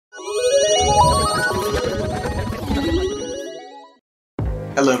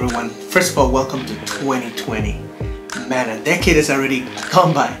Hello everyone, first of all welcome to 2020. Man, a decade has already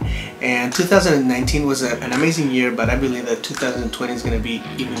gone by and 2019 was an amazing year, but I believe that 2020 is going to be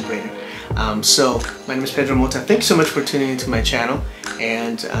even greater. So my name is Pedro Mota. Thank you so much for tuning into my channel,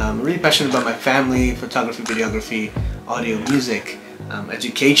 and I'm really passionate about my family, photography, videography, audio, music,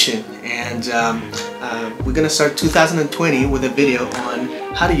 education, and we're going to start 2020 with a video on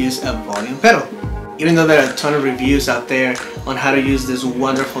how to use a volume pedal. Even though there are a ton of reviews out there on how to use this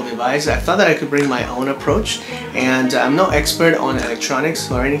wonderful device, I thought that I could bring my own approach. And I'm no expert on electronics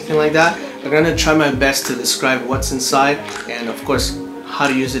or anything like that, but I'm going to try my best to describe what's inside and of course how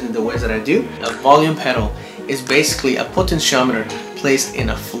to use it in the ways that I do. A volume pedal is basically a potentiometer placed in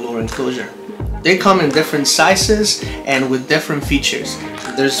a floor enclosure. They come in different sizes and with different features.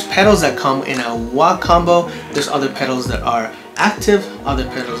 There's pedals that come in a wah combo, there's other pedals that are active, other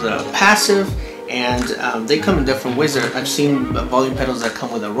pedals that are passive, and they come in different ways. I've seen volume pedals that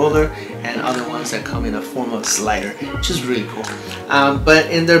come with a roller and other ones that come in a form of slider, which is really cool. But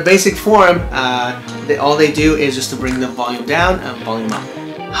in their basic form, all they do is just to bring the volume down and volume up.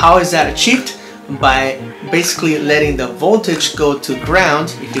 How is that achieved? By basically letting the voltage go to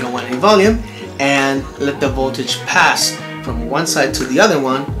ground if you don't want any volume, and let the voltage pass from one side to the other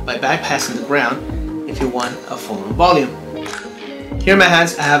one by bypassing the ground if you want a full volume. Here in my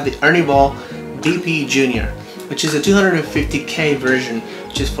hands I have the Ernie BP Junior, which is a 250K version,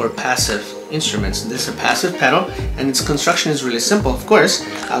 which is for passive instruments. This is a passive pedal, and its construction is really simple. Of course,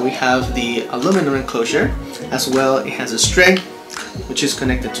 we have the aluminum enclosure, as well. It has a string, which is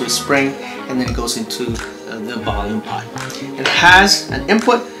connected to a spring, and then it goes into the volume pot. It has an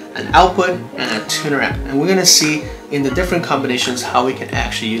input, an output, and a tuner amp, and we're going to see in the different combinations how we can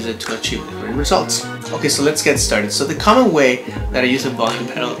actually use it to achieve different results. Okay, so let's get started. So the common way that I use a volume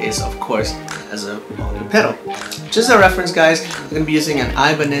pedal is, of course, as a volume pedal. Just a reference, guys, I'm going to be using an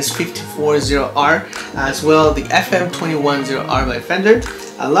Ibanez FM210R, as well the FM210R by Fender,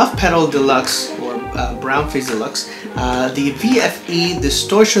 a Lovepedal Deluxe or Brownface Deluxe, the VFE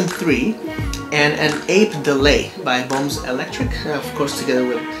Distortion 3, and an Ape Delay by Bomes Electric, of course together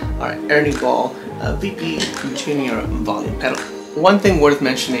with our Ernie VP Junior volume pedal. One thing worth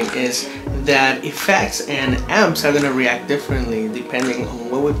mentioning is that effects and amps are going to react differently depending on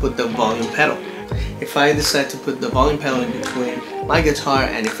where we put the volume pedal. If I decide to put the volume pedal in between my guitar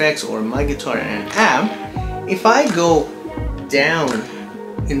and effects, or my guitar and amp, if I go down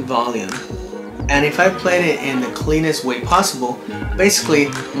in volume and if I played it in the cleanest way possible, basically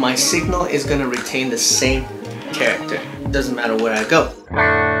my signal is going to retain the same character. It doesn't matter where I go.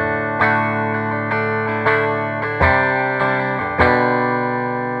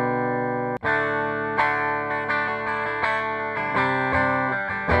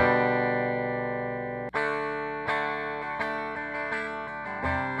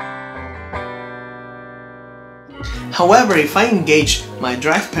 However, if I engage my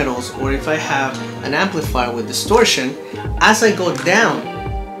drive pedals, or if I have an amplifier with distortion, as I go down,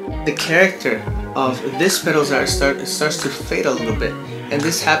 the character of this pedal starts to fade a little bit. And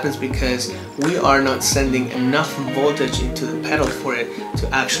this happens because we are not sending enough voltage into the pedal for it to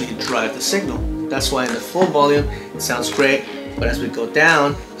actually drive the signal. That's why in the full volume it sounds great, but as we go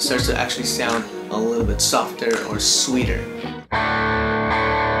down, it starts to actually sound a little bit softer or sweeter.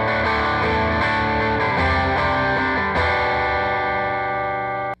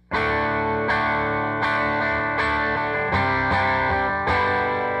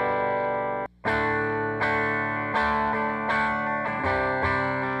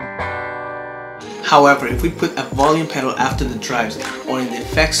 However, if we put a volume pedal after the drives or in the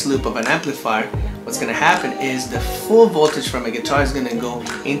effects loop of an amplifier, what's going to happen is the full voltage from a guitar is going to go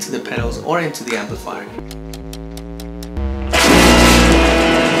into the pedals or into the amplifier.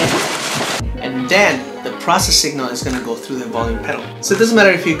 And then the process signal is going to go through the volume pedal. So it doesn't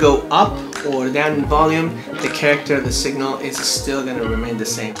matter if you go up or down in volume, the character of the signal is still going to remain the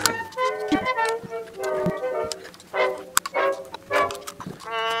same.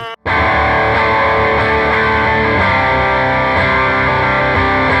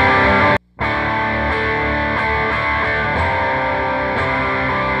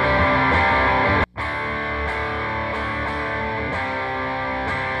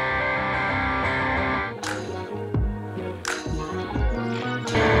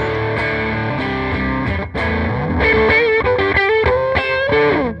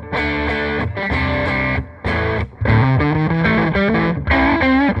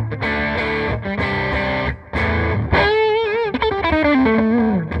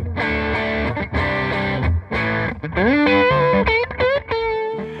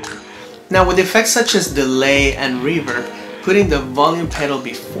 Now with effects such as delay and reverb, Putting the volume pedal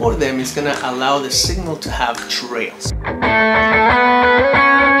before them is going to allow the signal to have trails.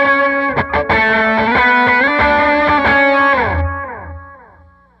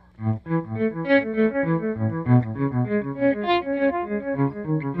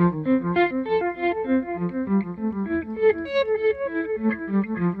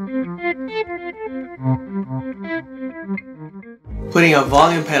 Putting a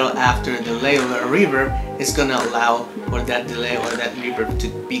volume pedal after a delay or a reverb is going to allow for that delay or that reverb to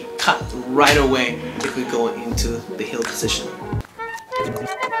be cut right away if we go into the hill position.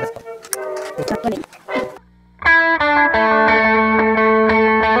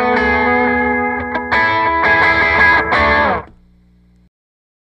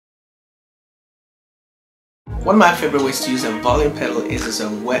 One of my favorite ways to use a volume pedal is as a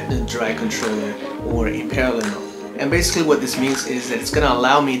wet and dry controller or in parallel mode. And basically what this means is that it's going to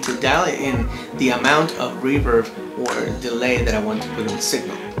allow me to dial in the amount of reverb or delay that I want to put in the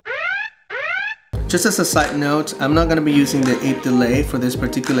signal. Just as a side note, I'm not going to be using the 8 delay for this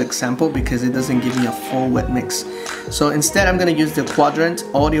particular example because it doesn't give me a full wet mix. So instead I'm going to use the Quadrant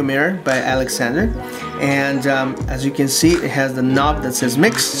audio mirror by Alexander, and as you can see it has the knob that says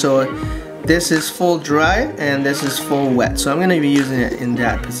mix, so this is full dry and this is full wet, so I'm going to be using it in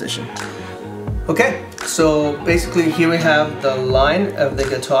that position. Okay, so basically here we have the line of the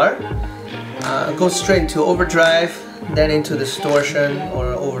guitar. It goes straight into overdrive, then into distortion or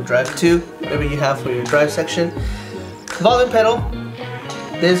overdrive 2, whatever you have for your drive section. Volume pedal,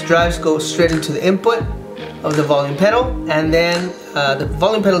 this drives go straight into the input of the volume pedal, and then the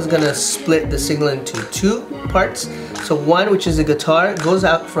volume pedal is going to split the signal into 2 parts. So one, which is the guitar, goes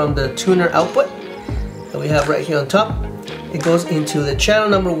out from the tuner output that we have right here on top. It goes into the channel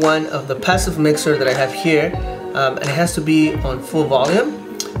number 1 of the passive mixer that I have here, and it has to be on full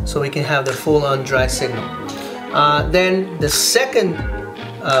volume so we can have the full-on dry signal. Then the second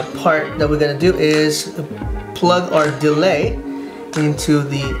part that we're going to do is plug our delay into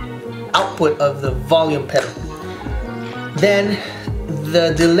the output of the volume pedal. Then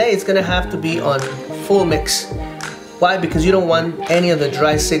the delay is going to have to be on full mix. Why? Because you don't want any of the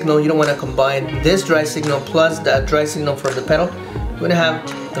dry signal. You don't want to combine this dry signal plus that dry signal from the pedal. You're going to have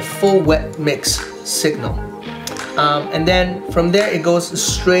the full wet mix signal. And then from there it goes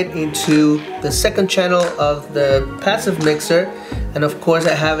straight into the second channel of the passive mixer, and of course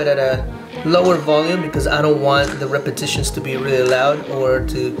I have it at a lower volume because I don't want the repetitions to be really loud or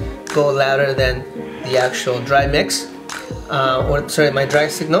to go louder than the actual dry mix, or sorry, my dry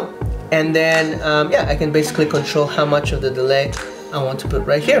signal. And then yeah, I can basically control how much of the delay I want to put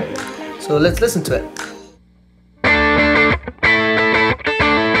right here. So let's listen to it.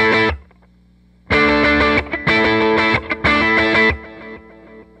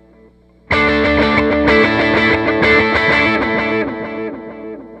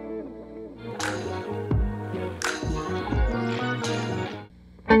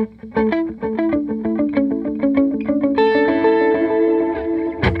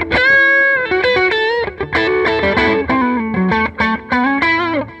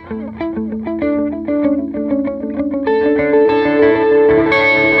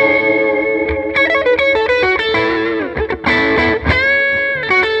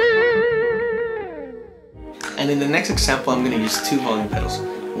 And in the next example, I'm going to use 2 volume pedals.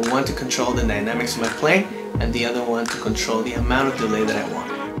 One to control the dynamics of my playing, and the other one to control the amount of delay that I want.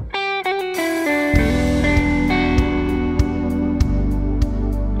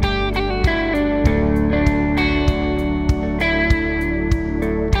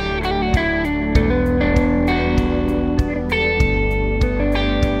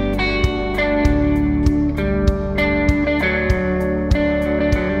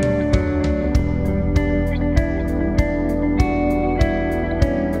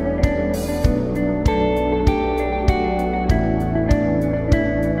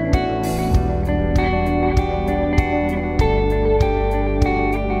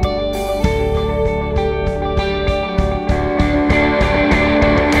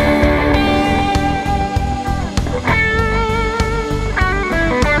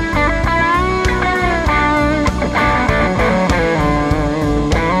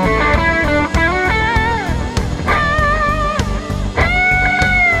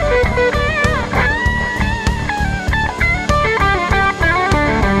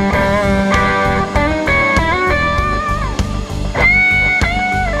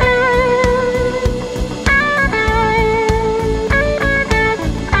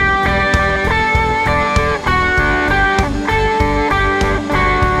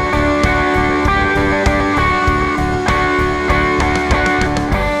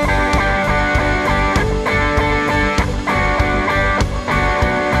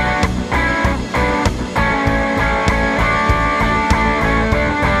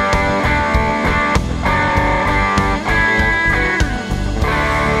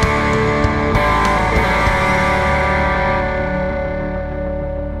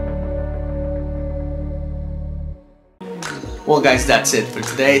 Well guys, that's it for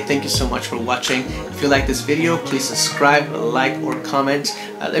today. Thank you so much for watching. If you like this video, please subscribe, like, or comment.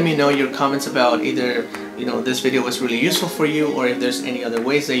 Let me know your comments about either this video was really useful for you, or if there's any other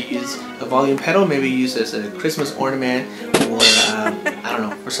ways that you use a volume pedal, maybe use as a Christmas ornament, or I don't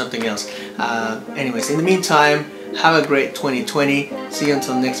know, for something else. Anyways, in the meantime, have a great 2020. See you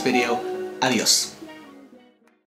until next video. Adios.